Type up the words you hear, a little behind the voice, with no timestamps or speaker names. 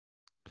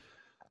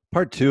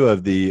Part two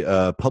of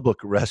the public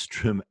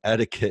restroom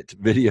etiquette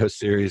video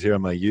series here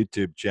on my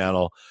YouTube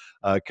channel.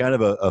 Kind of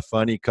a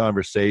funny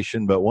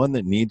conversation, but one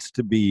that needs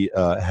to be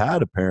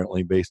had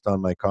apparently based on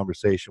my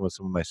conversation with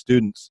some of my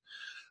students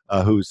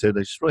who said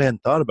they just really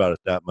hadn't thought about it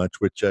that much,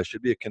 which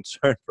should be a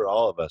concern for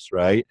all of us,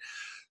 right?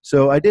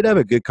 So I did have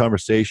a good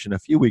conversation a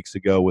few weeks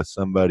ago with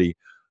somebody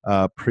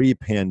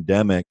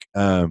pre-pandemic.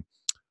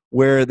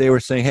 Where they were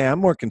saying, "Hey, I'm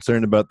more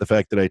concerned about the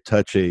fact that I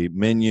touch a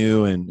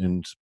menu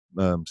and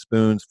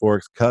spoons,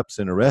 forks, cups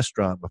in a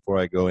restaurant before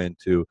I go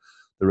into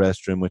the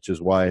restroom, which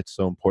is why it's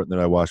so important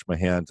that I wash my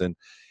hands." And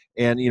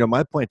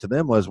my point to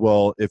them was,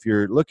 well, if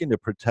you're looking to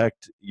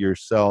protect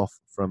yourself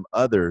from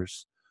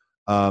others,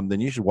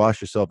 then you should wash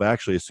yourself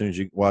actually as soon as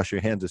you wash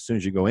your hands as soon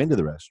as you go into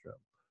the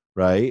restroom,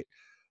 right?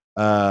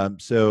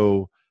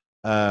 So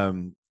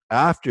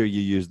after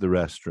you use the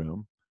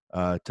restroom,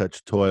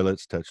 touch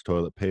toilets, touch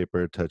toilet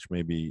paper, touch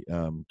maybe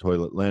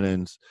toilet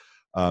linens,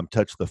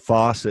 touch the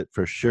faucet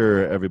for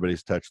sure.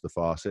 Everybody's touched the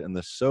faucet and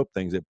the soap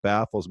things. It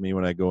baffles me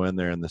when I go in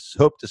there and the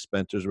soap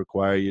dispensers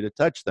require you to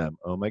touch them.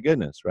 Oh my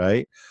goodness,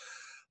 right?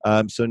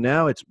 So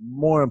now it's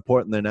more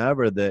important than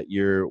ever that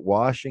you're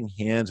washing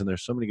hands, and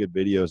there's so many good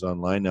videos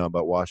online now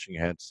about washing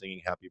your hands,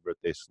 singing "Happy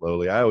Birthday"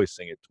 slowly. I always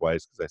sing it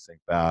twice because I sing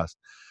fast.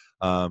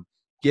 Um,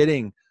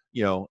 Getting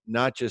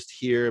not just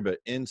here but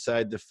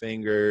inside the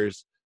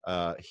fingers,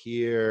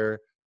 here,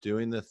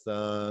 doing the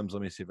thumbs.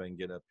 Let me see if I can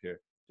get up here.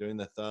 Doing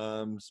the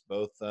thumbs,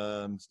 both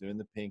thumbs, doing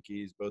the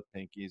pinkies, both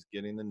pinkies,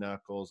 getting the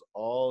knuckles,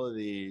 all of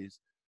these.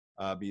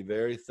 Be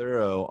very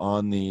thorough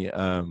on the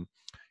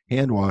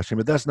hand washing,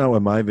 but that's not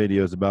what my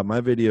video is about.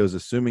 My video is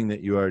assuming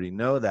that you already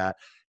know that.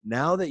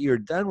 Now that you're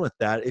done with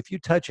that, if you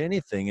touch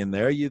anything in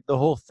there, the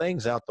whole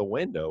thing's out the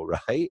window,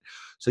 right?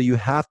 So you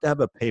have to have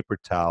a paper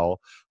towel.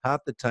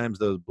 Half the times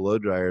those blow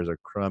dryers are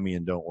crummy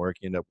and don't work.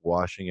 You end up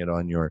washing it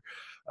on your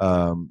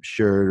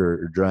shirt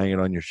or drying it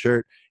on your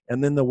shirt.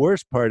 And then the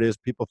worst part is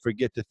people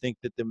forget to think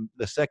that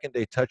the second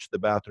they touch the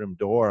bathroom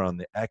door on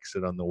the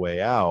exit on the way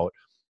out,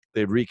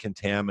 they've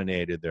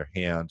recontaminated their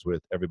hands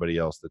with everybody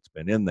else that's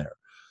been in there.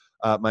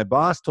 My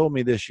boss told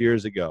me this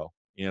years ago,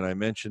 and I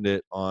mentioned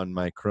it on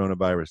my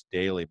coronavirus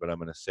daily, but I'm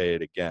going to say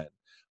it again.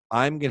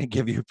 I'm going to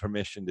give you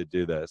permission to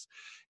do this.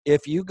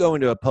 If you go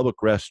into a public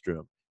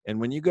restroom and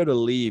when you go to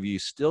leave, you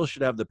still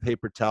should have the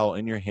paper towel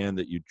in your hand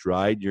that you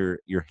dried your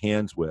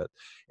hands with.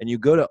 And you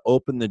go to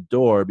open the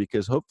door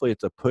because hopefully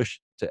it's a push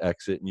to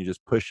exit and you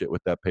just push it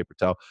with that paper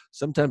towel.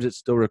 Sometimes it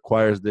still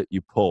requires that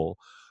you pull.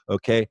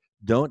 Okay.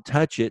 Don't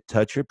touch it.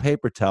 Touch your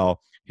paper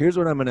towel. Here's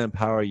what I'm going to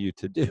empower you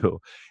to do.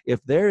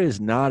 If there is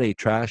not a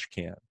trash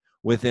can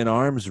within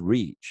arm's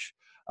reach,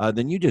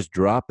 then you just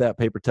drop that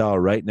paper towel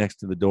right next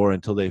to the door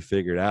until they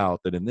figured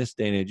out that in this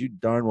day and age, you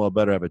darn well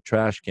better have a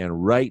trash can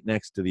right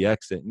next to the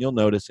exit. And you'll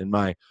notice in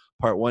my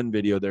part one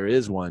video, there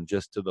is one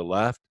just to the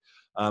left.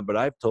 But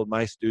I've told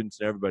my students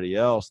and everybody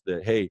else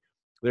that, hey,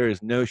 there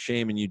is no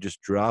shame in you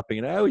just dropping.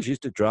 And I always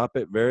used to drop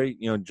it very,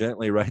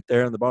 gently right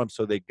there on the bottom.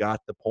 So they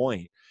got the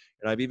point.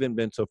 And I've even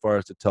been so far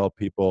as to tell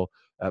people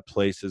at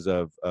places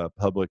of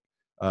public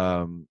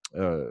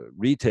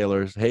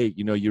retailers, hey,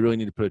 you really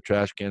need to put a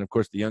trash can. Of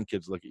course, the young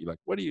kids look at you like,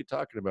 what are you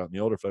talking about? And the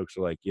older folks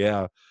are like,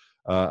 yeah,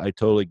 I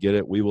totally get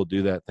it. We will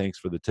do that. Thanks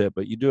for the tip.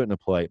 But you do it in a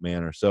polite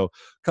manner. So a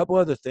couple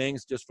other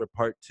things just for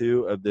part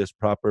two of this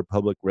proper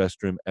public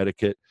restroom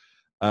etiquette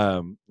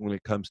when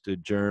it comes to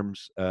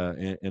germs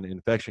and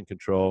infection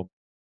control.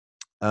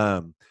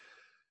 Um,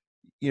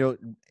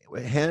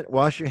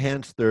 Wash your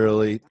hands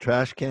thoroughly.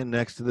 Trash can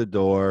next to the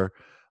door.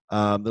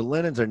 The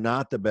linens are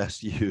not the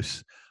best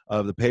use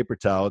of the paper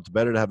towel. It's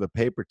better to have a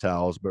paper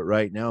towels, but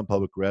right now in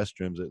public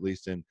restrooms, at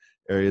least in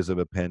areas of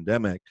a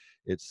pandemic,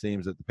 it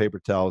seems that the paper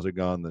towels are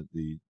gone,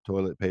 the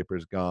toilet paper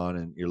is gone,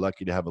 and you're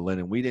lucky to have a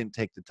linen. We didn't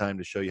take the time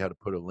to show you how to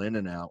put a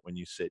linen out when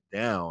you sit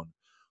down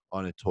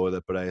on a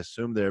toilet, but I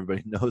assume that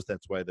everybody knows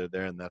that's why they're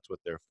there and that's what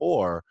they're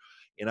for.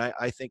 And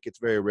I think it's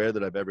very rare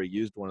that I've ever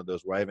used one of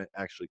those where I haven't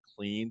actually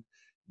cleaned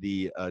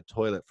the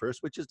toilet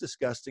first, which is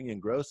disgusting and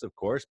gross, of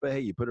course. But hey,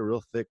 you put a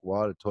real thick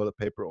wad of toilet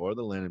paper or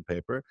the linen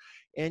paper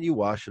and you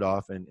wash it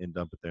off and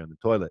dump it there in the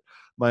toilet.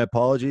 My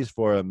apologies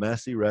for a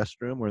messy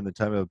restroom. We're in the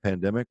time of a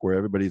pandemic where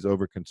everybody's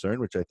over concerned,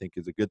 which I think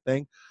is a good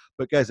thing.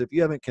 But guys, if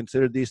you haven't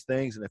considered these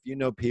things, and if you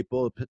know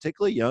people,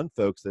 particularly young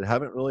folks that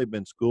haven't really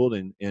been schooled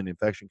in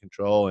infection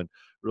control and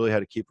really how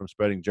to keep from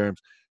spreading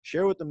germs,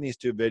 share with them these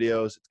two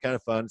videos. It's kind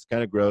of fun. It's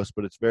kind of gross,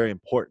 but it's very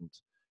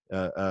important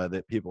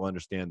that people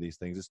understand these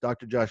things. It's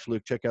Dr. Josh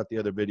Luke. Check out the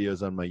other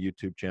videos on my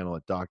YouTube channel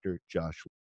at Dr. Josh